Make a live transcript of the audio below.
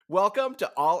Welcome to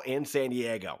All in San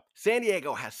Diego. San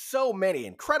Diego has so many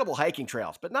incredible hiking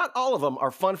trails, but not all of them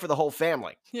are fun for the whole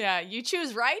family. Yeah, you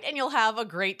choose right and you'll have a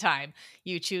great time.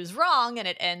 You choose wrong and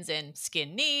it ends in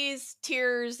skinned knees,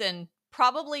 tears, and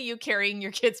probably you carrying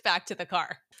your kids back to the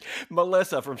car.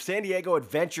 Melissa from San Diego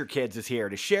Adventure Kids is here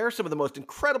to share some of the most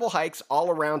incredible hikes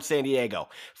all around San Diego,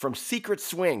 from secret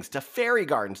swings to fairy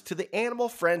gardens to the animal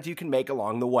friends you can make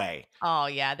along the way. Oh,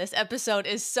 yeah, this episode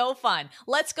is so fun.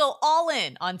 Let's go all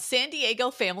in on San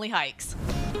Diego family hikes.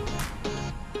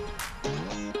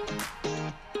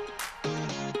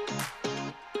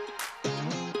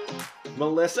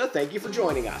 Melissa, thank you for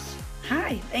joining us.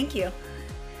 Hi, thank you.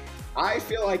 I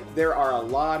feel like there are a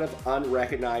lot of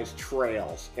unrecognized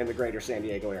trails in the greater San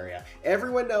Diego area.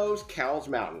 Everyone knows Cowles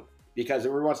Mountain because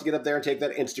everyone wants to get up there and take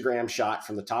that Instagram shot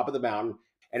from the top of the mountain.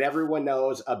 And everyone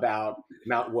knows about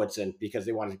Mount Woodson because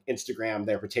they want to Instagram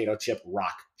their potato chip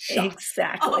rock shot.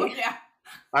 Exactly. Oh, yeah.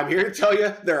 I'm here to tell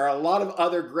you there are a lot of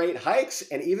other great hikes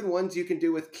and even ones you can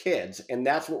do with kids. And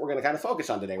that's what we're going to kind of focus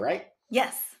on today, right?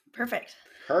 Yes, perfect.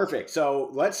 Perfect. So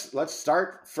let's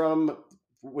start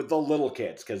with the little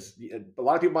kids, because a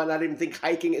lot of people might not even think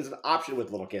hiking is an option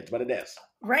with little kids, but it is.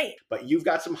 Right. But you've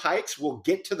got some hikes. We'll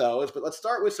get to those, but let's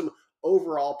start with some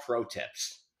overall pro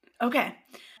tips. Okay.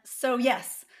 So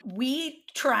yes, we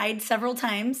tried several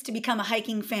times to become a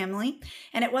hiking family,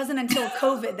 and it wasn't until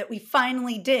COVID that we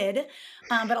finally did.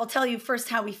 But I'll tell you first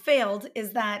how we failed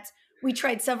is that we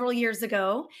tried several years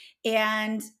ago,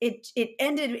 and it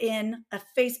ended in a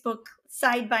Facebook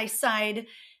side-by-side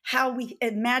how we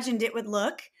imagined it would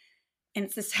look. And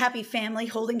it's this happy family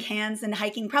holding hands and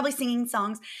hiking, probably singing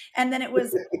songs. And then it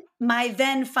was my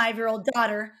then 5-year-old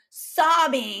daughter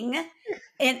sobbing.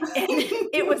 And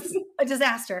it was a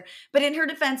disaster. But in her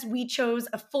defense, we chose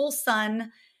a full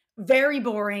sun, very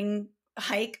boring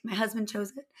hike. My husband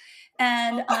chose it.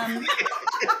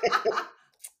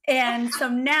 And so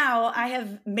now I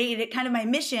have made it kind of my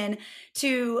mission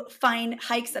to find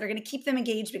hikes that are going to keep them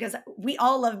engaged, because we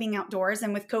all love being outdoors.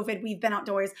 And with COVID, we've been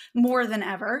outdoors more than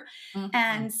ever. Mm-hmm.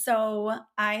 And so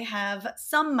I have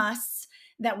some musts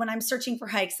that when I'm searching for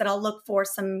hikes that I'll look for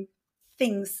some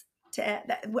things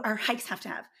that our hikes have to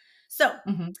have. So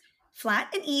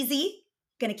flat and easy,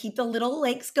 going to keep the little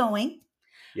lakes going.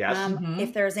 Yes.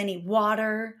 If there's any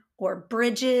water or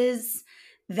bridges,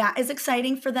 that is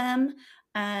exciting for them.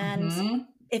 And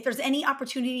if there's any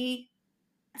opportunity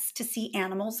to see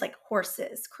animals like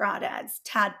horses, crawdads,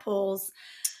 tadpoles,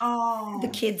 the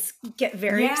kids get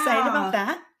very excited about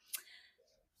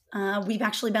that. We've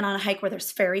actually been on a hike where there's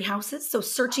fairy houses. So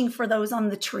searching for those on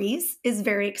the trees is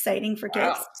very exciting for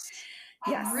kids.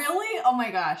 Wow. Yes. Really? Oh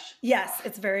my gosh. Yes,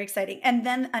 it's very exciting. And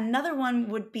then another one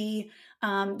would be,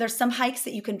 there's some hikes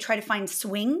that you can try to find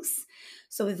swings.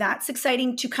 So that's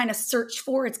exciting to kind of search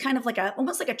for. It's kind of like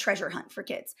almost like a treasure hunt for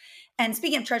kids. And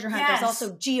speaking of treasure hunt, there's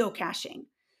also geocaching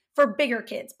for bigger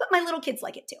kids, but my little kids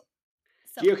like it too.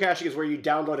 So, geocaching is where you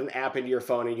download an app into your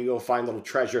phone and you go find little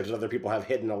treasures that other people have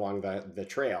hidden along the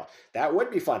trail. That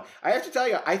would be fun. I have to tell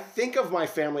you, I think of my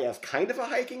family as kind of a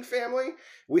hiking family.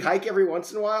 We hike every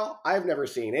once in a while. I've never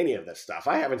seen any of this stuff.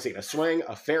 I haven't seen a swing,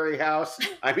 a fairy house.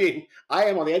 I mean, I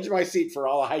am on the edge of my seat for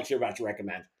all the hikes you're about to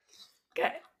recommend.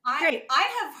 Good. I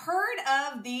have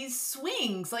heard of these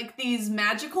swings, like these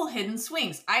magical hidden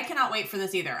swings. I cannot wait for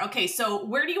this either. Okay, so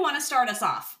where do you want to start us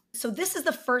off? So this is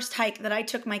the first hike that I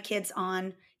took my kids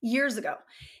on years ago,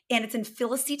 and it's in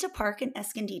Felicita Park in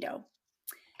Escondido.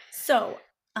 So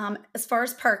as far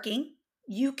as parking,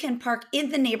 you can park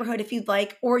in the neighborhood if you'd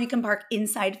like, or you can park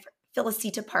inside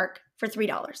Felicita Park for $3.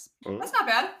 That's not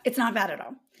bad. It's not bad at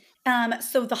all.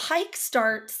 So the hike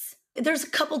starts... There's a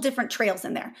couple different trails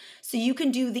in there. So you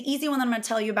can do the easy one that I'm going to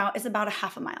tell you about is about a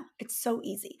half a mile. It's so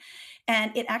easy.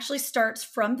 And it actually starts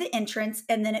from the entrance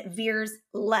and then it veers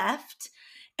left.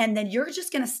 And then you're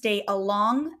just going to stay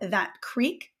along that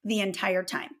creek the entire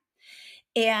time.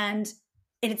 And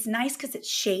it's nice because it's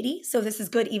shady. So this is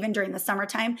good even during the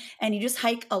summertime. And you just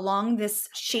hike along this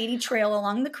shady trail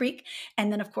along the creek.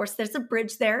 And then, of course, there's a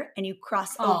bridge there and you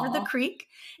cross over the creek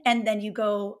and then you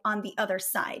go on the other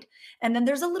side. And then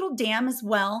there's a little dam as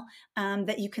well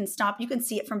that you can stop. You can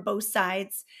see it from both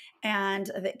sides.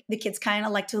 And the kids kind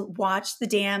of like to watch the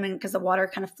dam, and because the water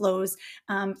kind of flows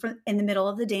in the middle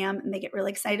of the dam, and they get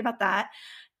really excited about that.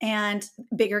 And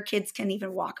bigger kids can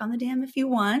even walk on the dam if you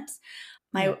want.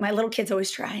 My little kids always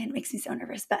try, and it makes me so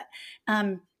nervous, but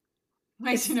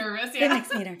makes you nervous. Yeah. It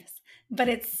makes me nervous, but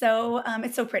it's so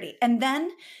pretty. And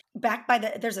then back by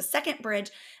there's a second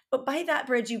bridge, but by that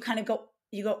bridge, you kind of go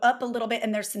You go up a little bit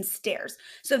and there's some stairs.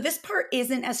 So this part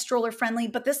isn't as stroller friendly,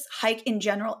 but this hike in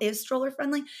general is stroller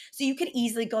friendly. So you could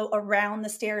easily go around the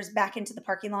stairs back into the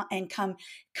parking lot and come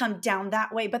down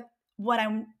that way. But what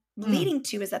I'm leading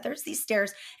to is that there's these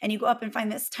stairs and you go up and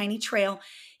find this tiny trail,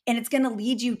 and it's going to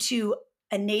lead you to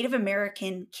a Native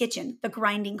American kitchen, the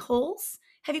Grinding Holes.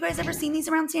 Have you guys ever seen these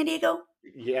around San Diego?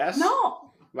 Yes.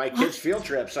 No. My kids' field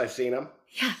trips, I've seen them.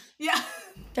 Yeah. Yeah.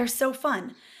 They're so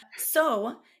fun.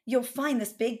 So you'll find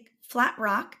this big flat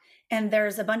rock, and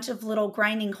there's a bunch of little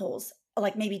grinding holes,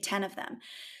 like maybe 10 of them.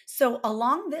 So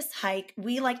along this hike,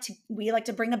 we like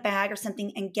to bring a bag or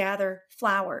something and gather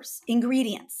flowers,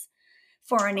 ingredients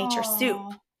for our nature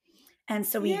soup. And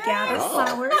so we gather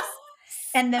flowers,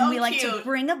 and then we like to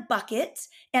bring a bucket,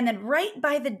 and then right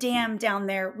by the dam down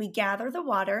there, we gather the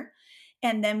water.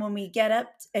 And then when we get up,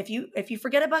 if you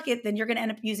forget a bucket, then you're going to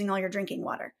end up using all your drinking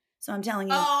water. So I'm telling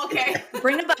you,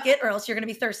 bring a bucket or else you're going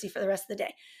to be thirsty for the rest of the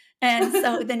day. And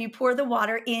so then you pour the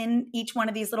water in each one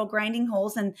of these little grinding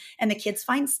holes, and the kids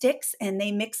find sticks and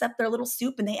they mix up their little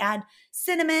soup, and they add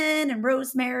cinnamon and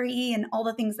rosemary and all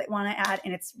the things they want to add.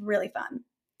 And it's really fun.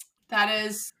 That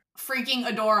is freaking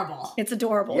adorable. It's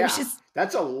adorable. Yeah,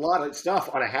 that's a lot of stuff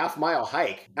on a half-mile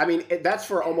hike. I mean, that's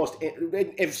for almost,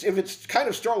 if it's kind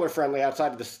of stroller friendly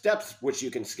outside of the steps, which you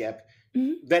can skip,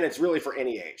 then it's really for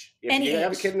any age. If you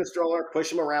have a kid in a stroller, push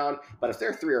them around. But if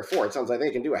they're 3 or 4, it sounds like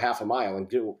they can do a half a mile and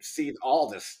see all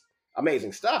this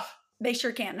amazing stuff. They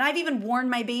sure can. And I've even worn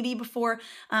my baby before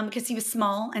because he was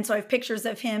small. And so I have pictures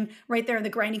of him right there in the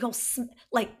grinding hole,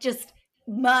 like just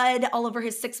mud all over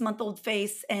his 6-month-old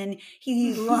face. And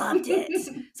he loved it.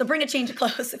 So bring a change of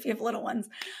clothes if you have little ones.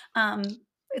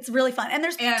 It's really fun. And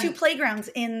there's 2 playgrounds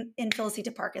in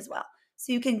Felicita Park as well.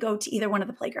 So you can go to either one of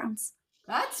the playgrounds.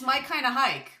 That's my kind of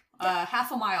hike.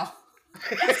 Half a mile.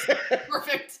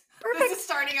 Perfect. This is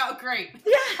starting out great.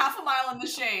 Yeah. Half a mile in the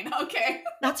shade. Okay.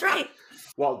 That's right.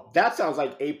 Well, that sounds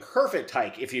like a perfect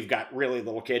hike if you've got really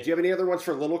little kids. Do you have any other ones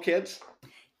for little kids?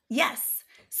 Yes.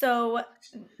 So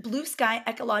Blue Sky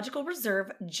Ecological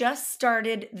Reserve just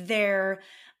started their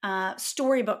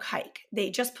storybook hike. They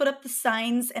just put up the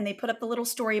signs and they put up the little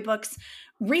storybooks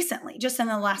recently, just in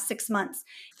the last 6 months.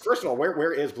 First of all,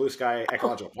 where is Blue Sky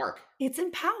Ecological Park? It's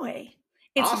in Poway.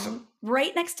 It's awesome.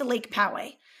 Right next to Lake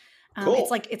Poway. Cool.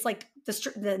 It's like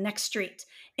the next street.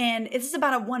 And this is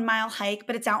about a 1-mile hike,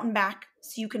 but it's out and back.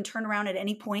 So you can turn around at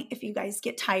any point if you guys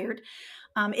get tired.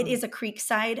 It is a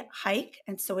creekside hike,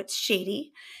 and so it's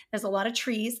shady. There's a lot of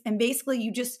trees, and basically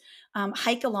you just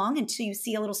hike along until you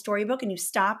see a little storybook, and you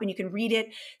stop and you can read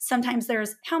it. Sometimes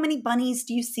there's, how many bunnies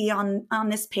do you see on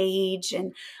this page?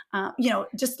 And,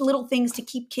 just little things to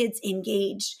keep kids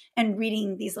engaged and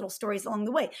reading these little stories along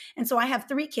the way. And so I have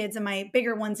 3 kids, and my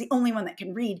bigger one's the only one that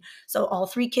can read. So all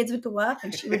 3 kids would go up,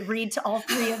 and she would read to all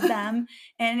 3 of them.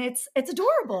 And it's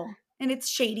adorable, and it's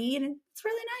shady, and it's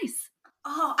really nice.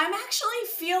 Oh, I'm actually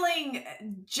feeling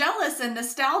jealous and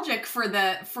nostalgic for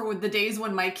the days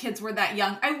when my kids were that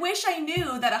young. I wish I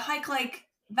knew that a hike like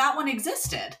that one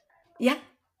existed. Yeah,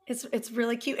 it's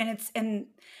really cute, and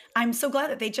I'm so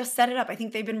glad that they just set it up. I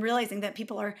think they've been realizing that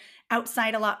people are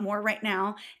outside a lot more right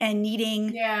now and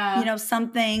needing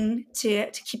something to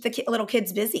keep the little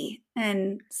kids busy,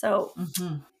 and so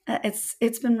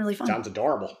it's been really fun. Sounds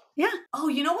adorable. Yeah. Oh,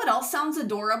 you know what else sounds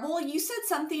adorable? You said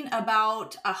something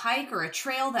about a hike or a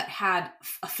trail that had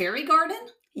a fairy garden?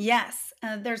 Yes.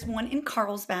 There's one in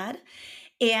Carlsbad,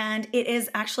 and it is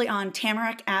actually on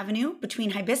Tamarack Avenue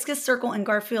between Hibiscus Circle and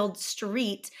Garfield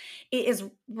Street. It is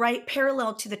right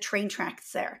parallel to the train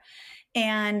tracks there.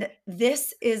 And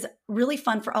this is really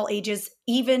fun for all ages,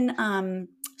 even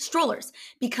strollers,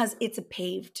 because it's a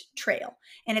paved trail,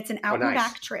 and it's an out and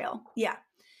back trail. Yeah.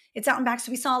 It's out and back.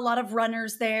 So we saw a lot of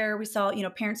runners there. We saw,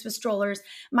 parents with strollers.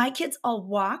 My kids all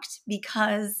walked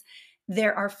because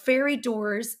there are fairy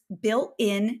doors built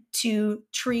in to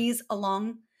trees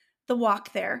along the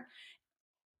walk there.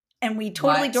 And we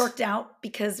totally dorked out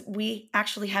because we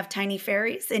actually have tiny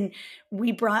fairies, and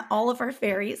we brought all of our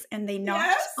fairies, and they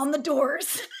knocked on the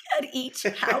doors at each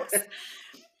house.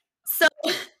 So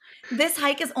this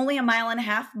hike is only 1.5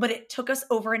 miles, but it took us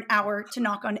over an hour to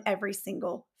knock on every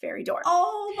single fairy door.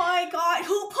 Oh my God.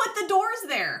 Who put the doors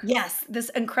there? Yes, this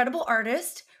incredible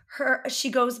artist. She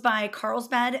goes by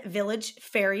Carlsbad Village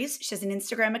Fairies. She has an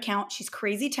Instagram account. She's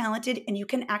crazy talented, and you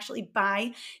can actually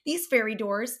buy these fairy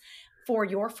doors for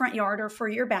your front yard or for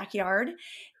your backyard.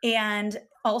 And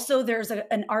also there's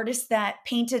an artist that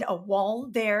painted a wall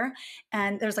there,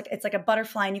 and it's like a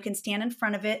butterfly and you can stand in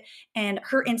front of it. And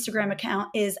her Instagram account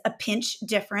is A Pinch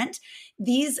Different.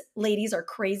 These ladies are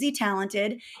crazy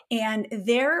talented, and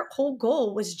their whole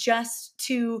goal was just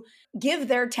to give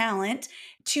their talent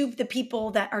to the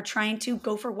people that are trying to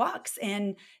go for walks.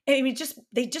 And I mean,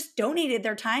 they just donated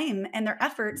their time and their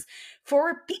efforts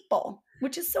for people,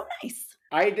 which is so nice.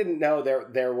 I didn't know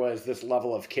there was this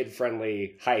level of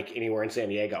kid-friendly hike anywhere in San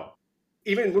Diego.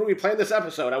 Even when we planned this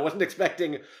episode, I wasn't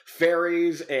expecting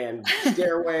ferries and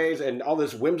stairways and all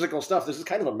this whimsical stuff. This is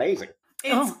kind of amazing.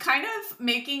 It's kind of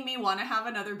making me want to have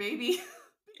another baby.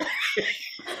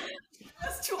 I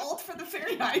was too old for the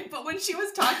ferry hike, but when she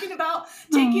was talking about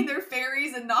taking their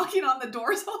ferries and knocking on the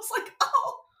doors, I was like,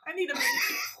 oh, I need a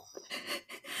baby.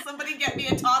 Somebody get me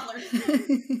a toddler.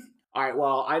 All right,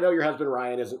 well, I know your husband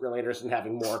Ryan isn't really interested in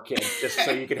having more kids, just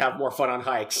so you can have more fun on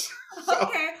hikes. So,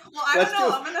 okay, well, I don't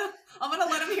know. I'm gonna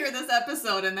let him hear this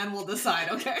episode, and then we'll decide.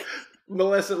 Okay,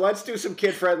 Melissa, let's do some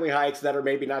kid-friendly hikes that are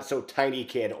maybe not so tiny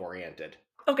kid-oriented.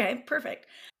 Okay, perfect.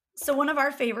 So one of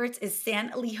our favorites is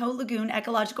San Elijo Lagoon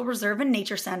Ecological Reserve and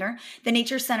Nature Center. The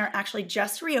Nature Center actually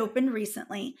just reopened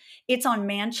recently. It's on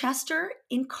Manchester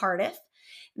in Cardiff.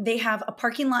 They have a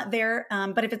parking lot there,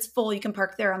 but if it's full, you can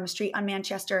park there on the street on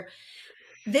Manchester.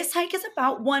 This hike is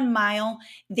about 1 mile.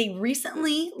 They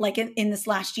recently, like in this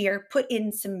last year, put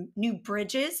in some new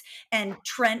bridges and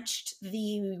trenched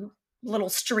the little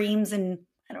streams and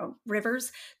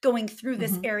rivers going through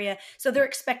this area. So they're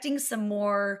expecting some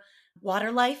more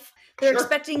water life. They're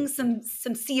expecting some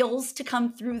seals to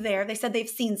come through there. They said they've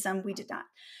seen some. We did not.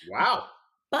 Wow.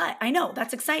 But I know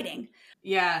that's exciting.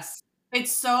 Yes.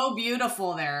 It's so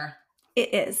beautiful there.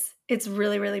 It is. It's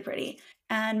really, really pretty.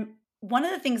 And one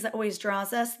of the things that always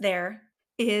draws us there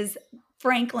is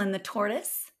Franklin the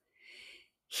tortoise.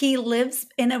 He lives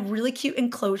in a really cute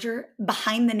enclosure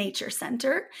behind the nature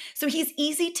center. So he's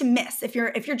easy to miss. If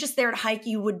you're just there to hike,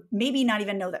 you would maybe not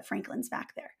even know that Franklin's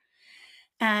back there.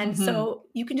 And so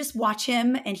you can just watch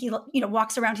him, and he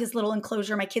walks around his little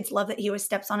enclosure. My kids love that he always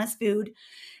steps on his food,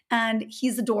 and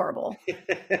he's adorable.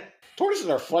 Tortoises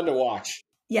are fun to watch.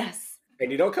 Yes.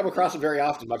 And you don't come across them very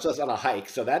often, much less on a hike.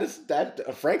 So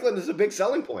Franklin is a big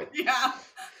selling point. Yeah,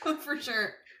 for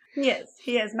sure. He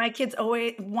is. My kids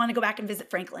always want to go back and visit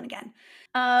Franklin again.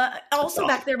 Also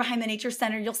back there behind the nature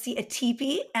center, you'll see a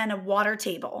teepee and a water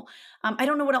table. I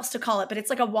don't know what else to call it, but it's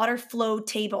like a water flow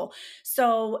table.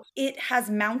 So it has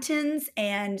mountains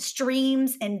and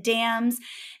streams and dams.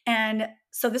 And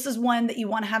so this is one that you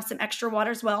want to have some extra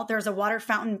water as well. There's a water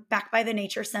fountain back by the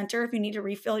nature center if you need to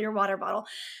refill your water bottle.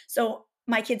 So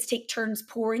my kids take turns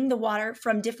pouring the water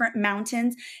from different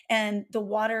mountains, and the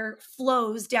water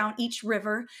flows down each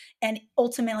river and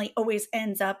ultimately always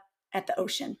ends up at the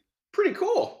ocean. Pretty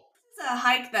cool. It's a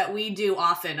hike that we do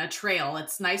often, a trail.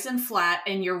 It's nice and flat,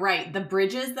 and you're right. The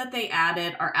bridges that they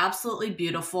added are absolutely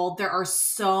beautiful. There are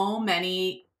so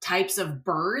many types of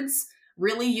birds,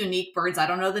 really unique birds. I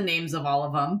don't know the names of all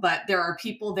of them, but there are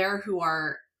people there who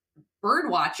are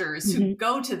bird watchers who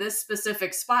go to this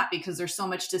specific spot because there's so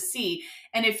much to see.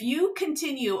 And if you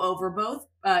continue over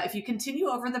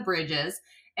the bridges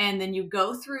and then you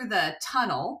go through the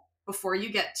tunnel before you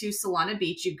get to Solana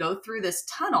Beach, you go through this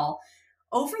tunnel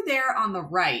over there on the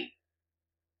right.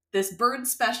 This bird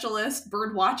specialist,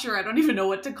 bird watcher, I don't even know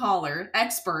what to call her,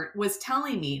 expert, was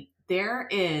telling me there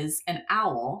is an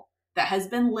owl that has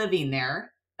been living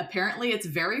there. Apparently it's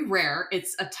very rare.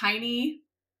 It's a tiny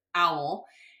owl.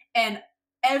 And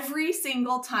every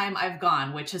single time I've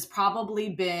gone, which has probably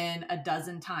been a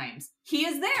dozen times, he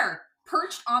is there,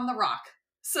 perched on the rock.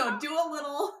 So do a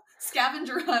little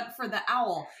scavenger hunt for the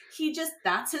owl.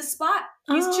 That's his spot.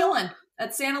 He's chilling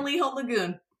at San Elijo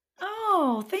Lagoon.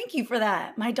 Oh, thank you for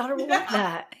that. My daughter will love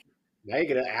that. Now you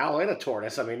get an owl and a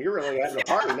tortoise. I mean, you're really having a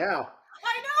party now.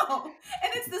 I know.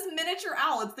 And it's this miniature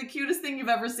owl. It's the cutest thing you've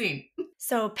ever seen.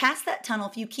 So past that tunnel,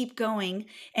 if you keep going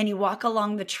and you walk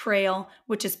along the trail,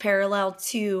 which is parallel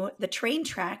to the train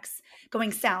tracks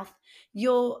going south,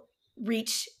 you'll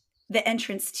reach the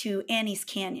entrance to Annie's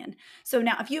Canyon. So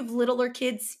now if you have littler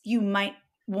kids, you might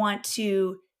want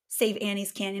to save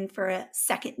Annie's Canyon for a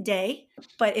second day.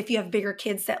 But if you have bigger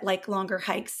kids that like longer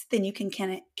hikes, then you can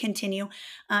continue.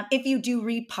 If you do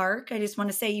repark, I just want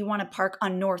to say you want to park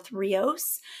on North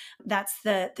Rios. That's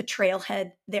the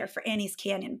trailhead there for Annie's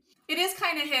Canyon. It is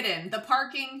kind of hidden. The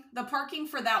parking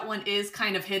for that one is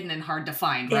kind of hidden and hard to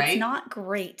find, right? It's not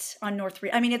great on North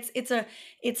Rios. I mean, it's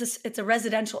a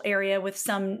residential area with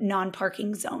some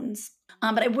non-parking zones.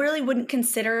 But I really wouldn't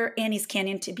consider Annie's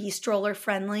Canyon to be stroller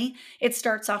friendly. It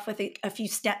starts off with a few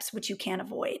steps, which you can't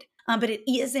avoid. But it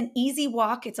is an easy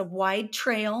walk. It's a wide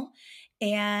trail,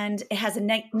 and it has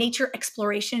a nature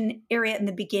exploration area in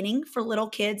the beginning for little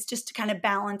kids just to kind of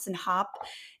balance and hop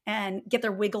and get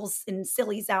their wiggles and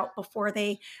sillies out before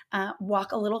they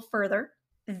walk a little further.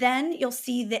 Then you'll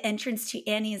see the entrance to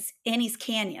Annie's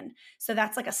Canyon. So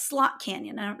that's like a slot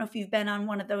canyon. I don't know if you've been on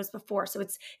one of those before. So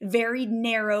it's very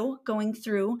narrow going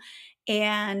through.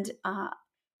 And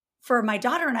for my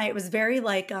daughter and I, it was very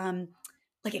like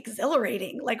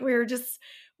exhilarating. Like we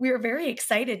were very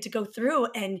excited to go through,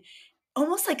 and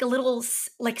almost like a little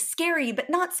like scary, but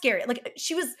not scary. Like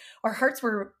our hearts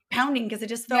were pounding because it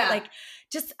just felt like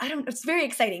it's very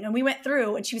exciting. And we went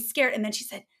through and she was scared. And then she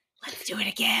said, let's do it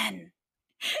again.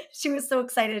 She was so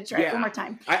excited to try it one more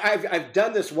time. I've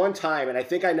done this one time, and I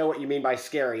think I know what you mean by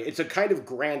scary. It's a kind of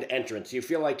grand entrance. You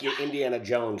feel like you're Indiana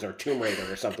Jones or Tomb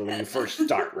Raider or something when you first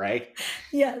start, right?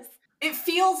 Yes. It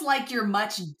feels like you're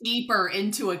much deeper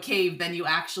into a cave than you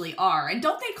actually are. And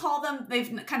don't they call them,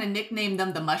 they've kind of nicknamed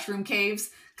them the mushroom caves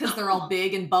because they're all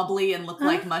big and bubbly and look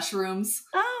like mushrooms.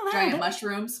 Oh, wow. Giant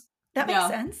mushrooms. That makes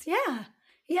sense. Yeah.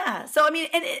 Yeah. So, I mean,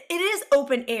 and it is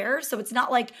open air. So it's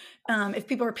not like if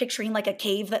people are picturing like a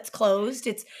cave that's closed,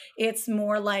 it's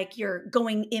more like you're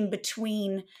going in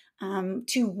between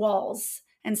two walls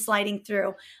and sliding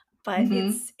through. But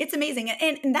it's amazing.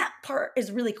 And that part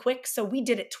is really quick. So we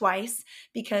did it twice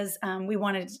because we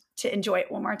wanted to enjoy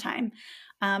it one more time.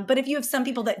 But if you have some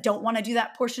people that don't want to do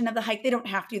that portion of the hike, they don't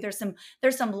have to. There's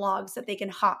some logs that they can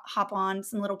hop on,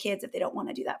 some little kids if they don't want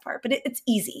to do that part. But it's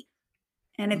easy.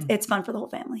 And it's fun for the whole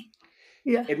family.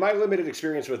 Yeah. In my limited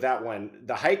experience with that one,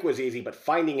 the hike was easy, but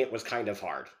finding it was kind of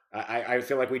hard. I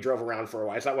feel like we drove around for a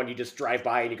while. It's not when you just drive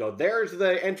by and you go, there's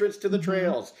the entrance to the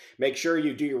trails. Make sure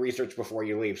you do your research before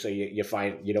you leave so you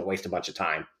don't waste a bunch of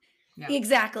time. Yeah.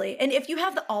 Exactly. And if you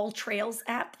have the All Trails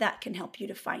app, that can help you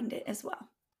to find it as well.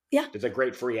 Yeah. It's a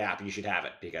great free app. You should have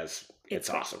it because it's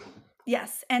awesome.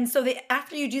 Yes. And so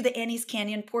after you do the Annie's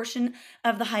Canyon portion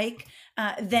of the hike,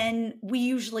 then we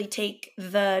usually take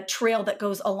the trail that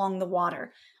goes along the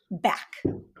water back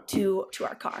to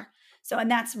our car. So, and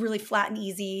that's really flat and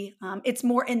easy. It's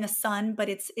more in the sun, but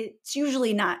it's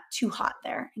usually not too hot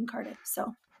there in Cardiff.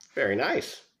 So very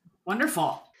nice.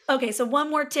 Wonderful. Okay. So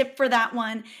one more tip for that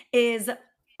one is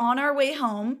on our way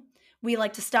home, we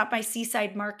like to stop by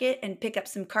Seaside Market and pick up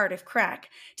some Cardiff crack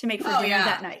to make for dinner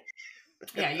that night.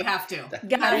 Yeah, you have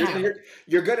to.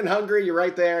 You're good and hungry. You're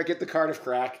right there. Get the Cardiff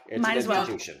crack. It's Might an as well.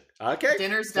 institution. Okay.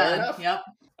 Dinner's done. Enough. Yep.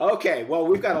 Okay. Well,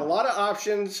 we've got a lot of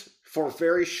options for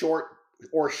very short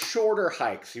or shorter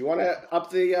hikes. You want to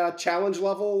up the challenge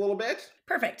level a little bit?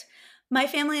 Perfect. My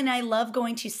family and I love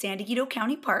going to San Diego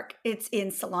County Park. It's in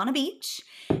Solana Beach,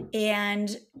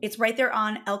 and it's right there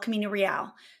on El Camino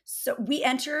Real. So we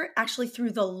enter actually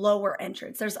through the lower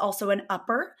entrance. There's also an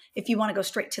upper if you want to go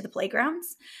straight to the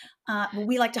playgrounds. But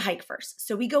we like to hike first.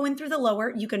 So we go in through the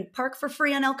lower. You can park for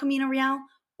free on El Camino Real,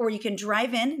 or you can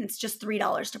drive in, and it's just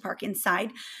 $3 to park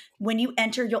inside. When you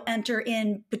enter, you'll enter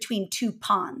in between two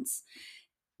ponds.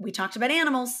 We talked about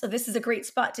animals, so this is a great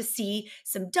spot to see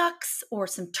some ducks or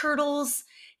some turtles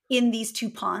in these two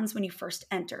ponds when you first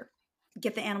enter.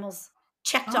 Get the animals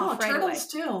checked off right away. Turtles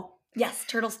too. Yes,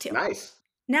 turtles too. Nice.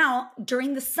 Now,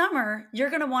 during the summer, you're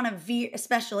going to want to veer,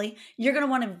 you're going to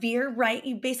want to veer right.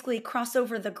 You basically cross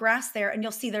over the grass there and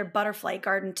you'll see their butterfly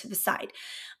garden to the side.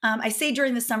 I say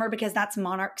during the summer because that's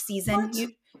monarch season.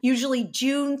 Usually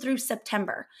June through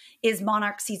September is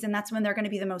monarch season. That's when they're going to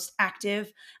be the most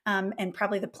active. And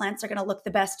probably the plants are going to look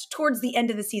the best. Towards the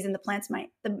end of the season,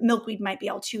 the milkweed might be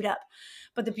all chewed up.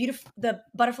 But the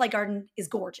butterfly garden is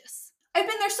gorgeous. I've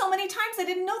been there so many times. I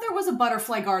didn't know there was a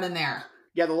butterfly garden there.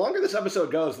 Yeah, the longer this episode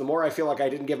goes, the more I feel like I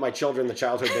didn't give my children the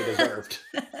childhood they deserved.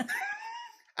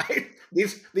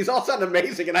 These all sound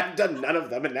amazing, and I've done none of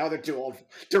them, and now they're too old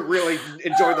to really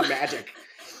enjoy the magic.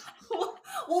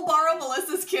 We'll borrow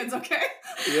Melissa's kids, okay?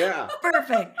 Yeah.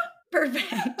 Perfect.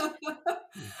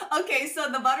 Okay,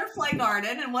 so the butterfly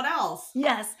garden, and what else?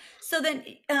 Yes. So then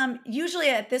usually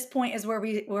at this point is where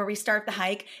we start the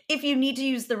hike. If you need to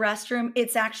use the restroom,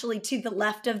 it's actually to the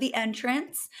left of the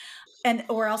entrance.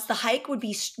 Or else the hike would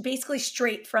be basically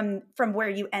straight from where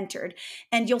you entered.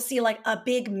 And you'll see like a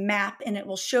big map, and it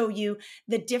will show you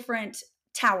the different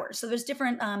towers. So there's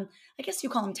different, I guess you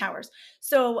call them towers.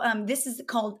 So this is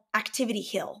called Activity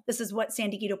Hill. This is what San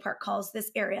Diego Park calls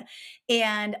this area.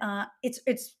 And it's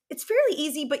fairly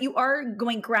easy, but you are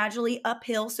going gradually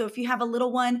uphill. So if you have a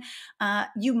little one,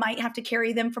 you might have to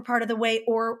carry them for part of the way.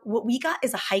 Or what we got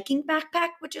is a hiking backpack,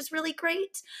 which is really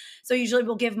great. So usually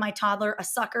we'll give my toddler a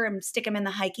sucker and stick him in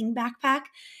the hiking backpack.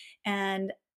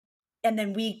 And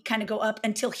then we kind of go up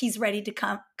until he's ready to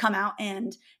come out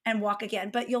and walk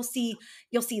again. But you'll see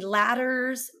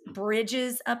ladders,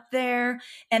 bridges up there.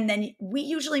 And then we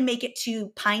usually make it to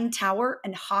Pine Tower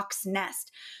and Hawk's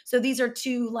Nest. So these are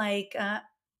two like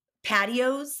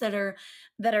patios that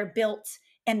are built,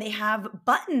 and they have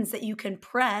buttons that you can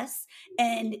press,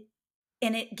 and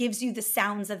it gives you the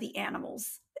sounds of the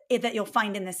animals that you'll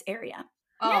find in this area.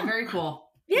 Oh, yeah. Very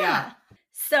cool. Yeah.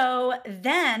 So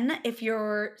then if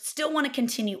you're still want to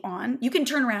continue on, you can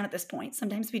turn around at this point.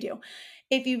 Sometimes we do.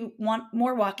 If you want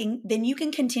more walking, then you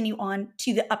can continue on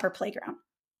to the upper playground.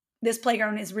 This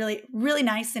playground is really, really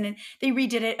nice. And they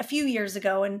redid it a few years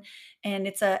ago. And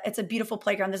it's a beautiful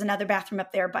playground. There's another bathroom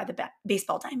up there by the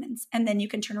baseball diamonds. And then you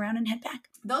can turn around and head back.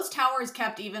 Those towers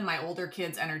kept even my older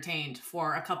kids entertained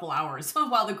for a couple hours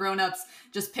while the grown-ups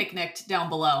just picnicked down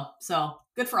below. So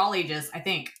good for all ages, I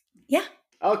think. Yeah.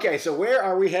 Okay, so where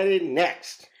are we headed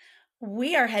next?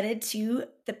 We are headed to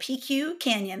the PQ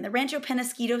Canyon, the Rancho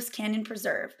Penasquitos Canyon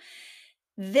Preserve.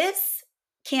 This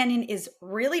canyon is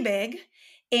really big,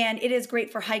 and it is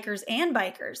great for hikers and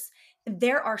bikers.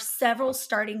 There are several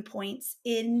starting points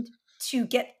to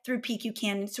get through PQ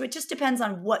Canyon, so it just depends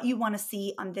on what you want to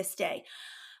see on this day.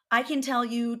 I can tell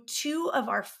you two of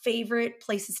our favorite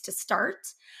places to start,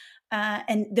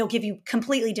 and they'll give you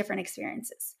completely different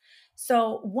experiences.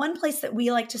 So one place that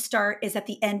we like to start is at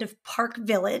the end of Park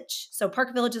Village. So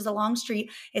Park Village is a long street.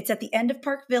 It's at the end of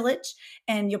Park Village,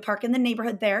 and you'll park in the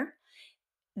neighborhood there.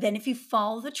 Then if you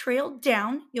follow the trail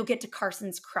down, you'll get to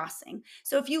Carson's Crossing.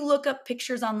 So if you look up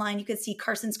pictures online, you can see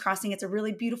Carson's Crossing. It's a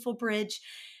really beautiful bridge.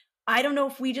 I don't know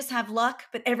if we just have luck,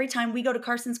 but every time we go to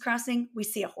Carson's Crossing, we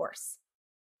see a horse.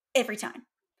 Every time.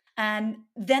 And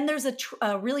then there's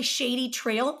a really shady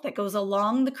trail that goes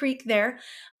along the creek there,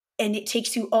 and it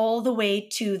takes you all the way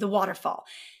to the waterfall.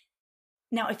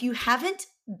 Now, if you haven't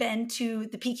been to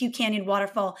the PQ Canyon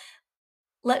waterfall,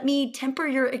 let me temper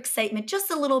your excitement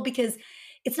just a little, because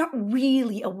it's not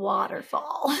really a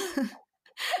waterfall.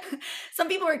 Some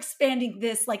people are expanding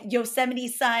this like Yosemite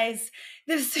size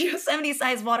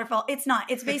waterfall. It's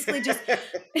not. It's basically just,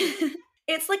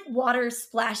 it's like water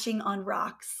splashing on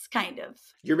rocks, kind of.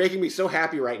 You're making me so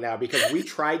happy right now, because we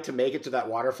tried to make it to that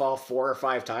waterfall 4 or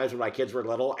 5 times when my kids were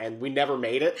little, and we never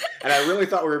made it. And I really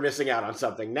thought we were missing out on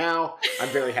something. Now I'm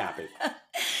very happy.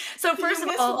 So first of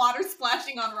all, water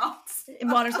splashing on rocks.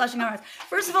 Water splashing on rocks.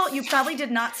 First of all, you probably did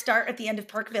not start at the end of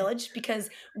Park Village, because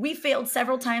we failed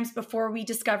several times before we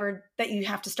discovered that you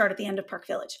have to start at the end of Park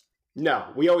Village. No,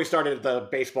 we always started at the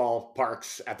baseball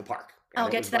parks at the park. I'll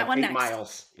get to that one 8 next.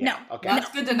 miles. Yeah. No. Okay. That's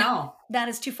good to know. That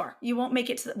is too far. You won't make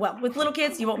it to with little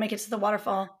kids, you won't make it to the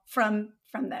waterfall from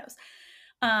those.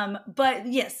 But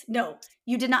yes, no,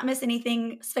 you did not miss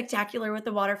anything spectacular with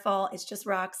the waterfall. It's just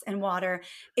rocks and water.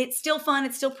 It's still fun.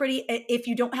 It's still pretty. If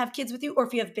you don't have kids with you, or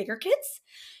if you have bigger kids,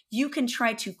 you can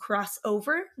try to cross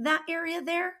over that area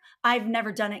there. I've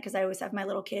never done it because I always have my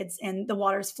little kids, and the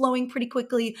water's flowing pretty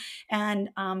quickly, and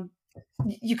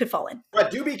you could fall in.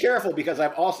 But do be careful, because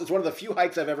it's one of the few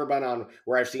hikes I've ever been on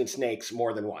where I've seen snakes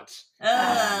more than once.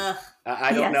 I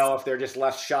don't know if they're just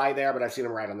less shy there, but I've seen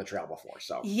them right on the trail before.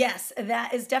 So yes,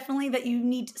 that is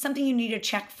definitely something you need to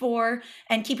check for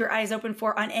and keep your eyes open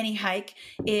for on any hike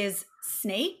is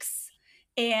snakes.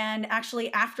 And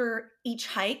actually, after each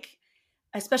hike,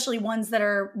 especially ones that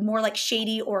are more like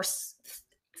shady or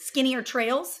skinnier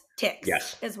trails,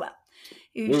 ticks as well.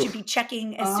 You should be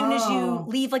checking as soon as you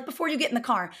leave, like before you get in the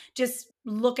car, just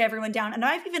look everyone down. And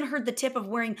I've even heard the tip of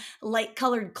wearing light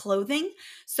colored clothing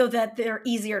so that they're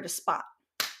easier to spot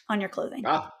on your clothing.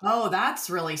 Oh, that's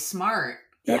really smart.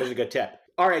 That is a good tip.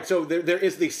 All right. So there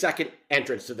is the second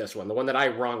entrance to this one, the one that I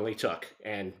wrongly took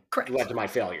and led to my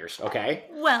failures. Okay.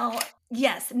 Well,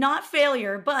 yes, not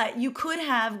failure, but you could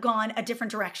have gone a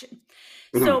different direction.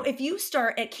 Mm-hmm. So if you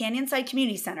start at Canyonside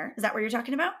Community Center, is that what you're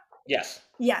talking about? Yes.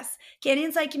 Yes.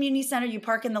 Canyonside Community Center, you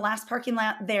park in the last parking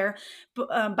lot there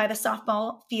by the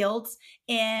softball fields,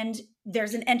 and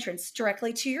there's an entrance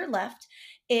directly to your left,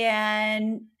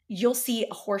 and you'll see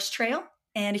a horse trail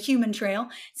and a human trail.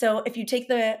 So if you take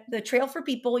the trail for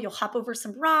people, you'll hop over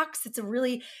some rocks. It's a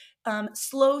really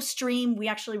slow stream. We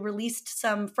actually released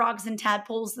some frogs and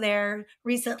tadpoles there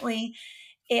recently.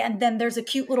 And then there's a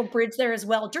cute little bridge there as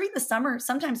well. During the summer,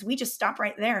 sometimes we just stop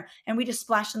right there and we just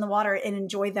splash in the water and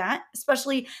enjoy that,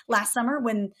 especially last summer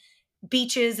when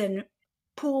beaches and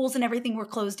pools and everything were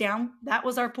closed down. That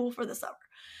was our pool for the summer.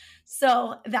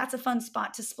 So that's a fun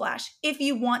spot to splash. If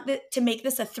you want to make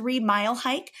this a 3-mile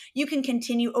hike, you can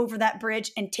continue over that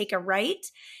bridge and take a right,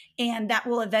 and that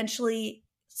will eventually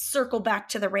circle back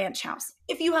to the ranch house.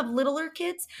 If you have littler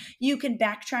kids, you can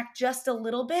backtrack just a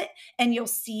little bit and you'll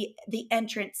see the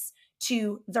entrance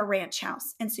to the ranch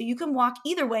house. And so you can walk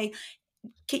either way.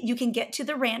 You can get to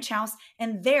the ranch house,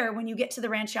 and there, when you get to the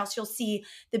ranch house, you'll see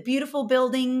the beautiful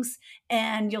buildings,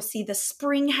 and you'll see the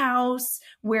spring house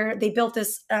where they built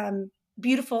this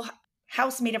beautiful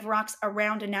house made of rocks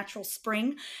around a natural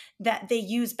spring that they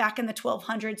used back in the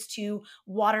 1200s to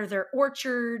water their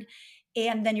orchard.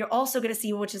 And then you're also going to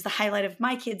see, which is the highlight of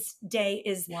my kids' day,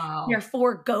 is their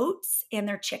 4 goats and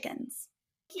their chickens.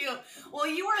 Cute. Well,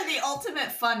 you are the ultimate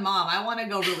fun mom. I want to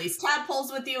go release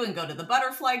tadpoles with you and go to the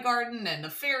butterfly garden and the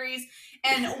fairies.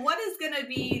 And what is going to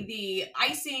be the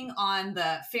icing on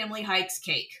the family hikes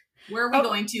cake? Where are we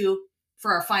going to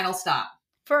for our final stop?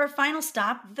 For our final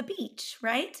stop, the beach,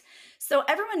 right? So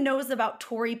everyone knows about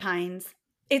Torrey Pines.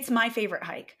 It's my favorite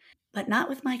hike, but not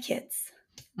with my kids.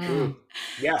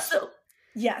 Yes. So,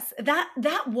 yes,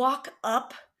 that walk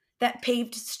up that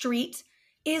paved street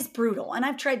is brutal. And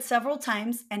I've tried several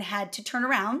times and had to turn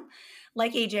around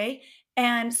like AJ.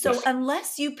 And so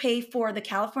unless you pay for the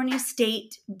California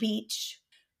State Beach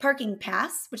parking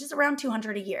pass, which is around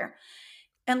 $200 a year,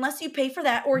 unless you pay for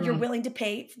that, or you're willing to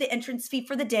pay for the entrance fee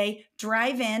for the day,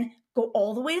 drive in, go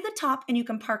all the way to the top, and you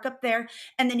can park up there,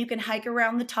 and then you can hike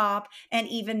around the top and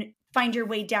even find your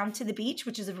way down to the beach,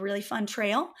 which is a really fun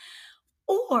trail.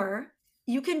 Or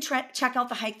you can check out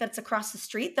the hike that's across the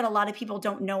street that a lot of people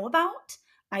don't know about.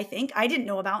 I think I didn't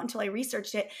know about until I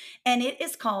researched it. And it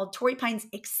is called Torrey Pines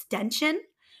Extension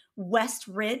West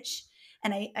Ridge.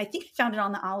 And I think I found it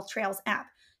on the AllTrails app.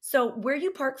 So where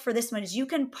you park for this one is you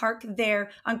can park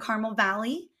there on Carmel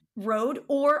Valley Road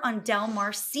or on Del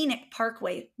Mar Scenic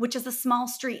Parkway, which is a small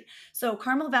street. So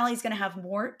Carmel Valley is going to have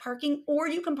more parking, or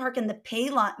you can park in the pay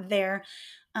lot there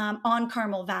on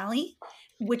Carmel Valley,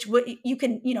 which you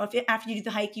can, if after you do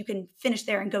the hike, you can finish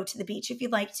there and go to the beach if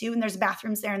you'd like to. And there's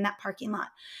bathrooms there in that parking lot.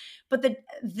 But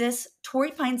this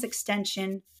Torrey Pines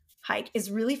Extension hike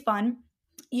is really fun.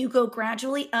 You go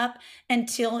gradually up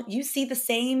until you see the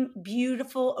same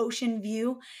beautiful ocean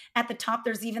view. At the top,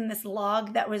 there's even this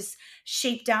log that was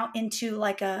shaped out into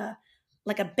like a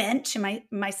bench, and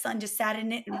my son just sat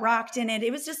in it and rocked in it.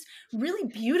 It was just really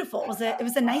beautiful. It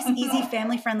was a nice, easy,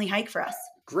 family-friendly hike for us.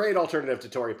 Great alternative to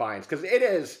Torrey Pines, because it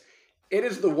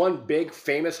is the one big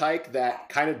famous hike that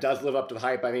kind of does live up to the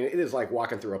hype. I mean, it is like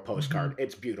walking through a postcard.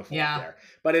 It's beautiful up there,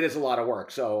 but it is a lot of work.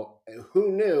 So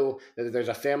who knew that there's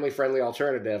a family-friendly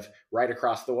alternative right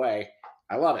across the way?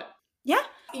 I love it. Yeah.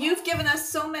 You've given us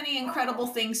so many incredible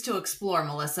things to explore,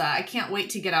 Melissa. I can't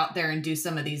wait to get out there and do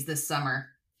some of these this summer.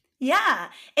 Yeah.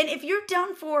 And if you're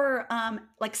down for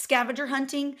like scavenger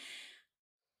hunting,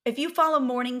 if you follow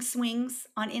Morning Swings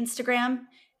on Instagram,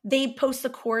 they post the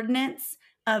coordinates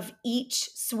of each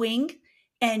swing,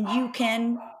 and you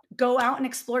can go out and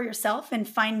explore yourself and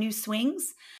find new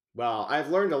swings. Well, I've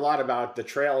learned a lot about the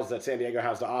trails that San Diego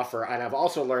has to offer, and I've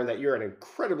also learned that you're an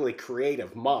incredibly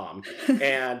creative mom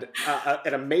and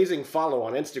an amazing follow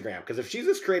on Instagram, because if she's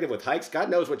this creative with hikes,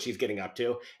 God knows what she's getting up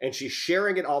to, and she's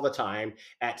sharing it all the time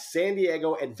at San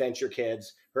Diego Adventure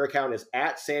Kids. Her account is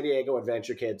at San Diego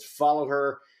Adventure Kids. Follow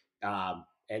her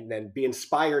and then be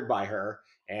inspired by her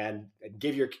and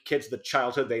give your kids the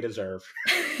childhood they deserve.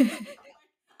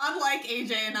 Unlike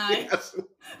AJ and I,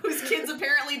 whose kids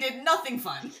apparently did nothing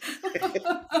fun.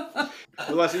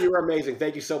 Melissa, you were amazing.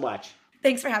 Thank you so much.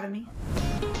 Thanks for having me.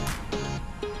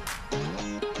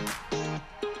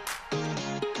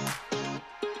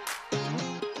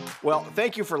 Well,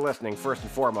 thank you for listening, first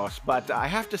and foremost. But I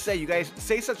have to say, you guys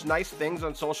say such nice things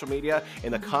on social media,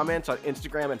 in the comments on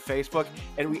Instagram and Facebook,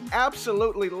 and we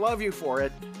absolutely love you for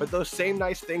it. But those same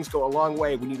nice things go a long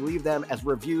way when you leave them as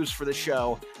reviews for the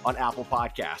show on Apple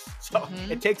Podcasts. So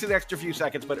it takes an extra few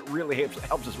seconds, but it really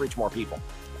helps us reach more people.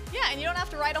 Yeah, and you don't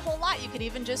have to write a whole lot. You could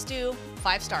even just do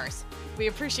 5 stars. We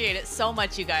appreciate it so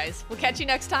much, you guys. We'll catch you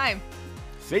next time.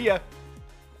 See ya.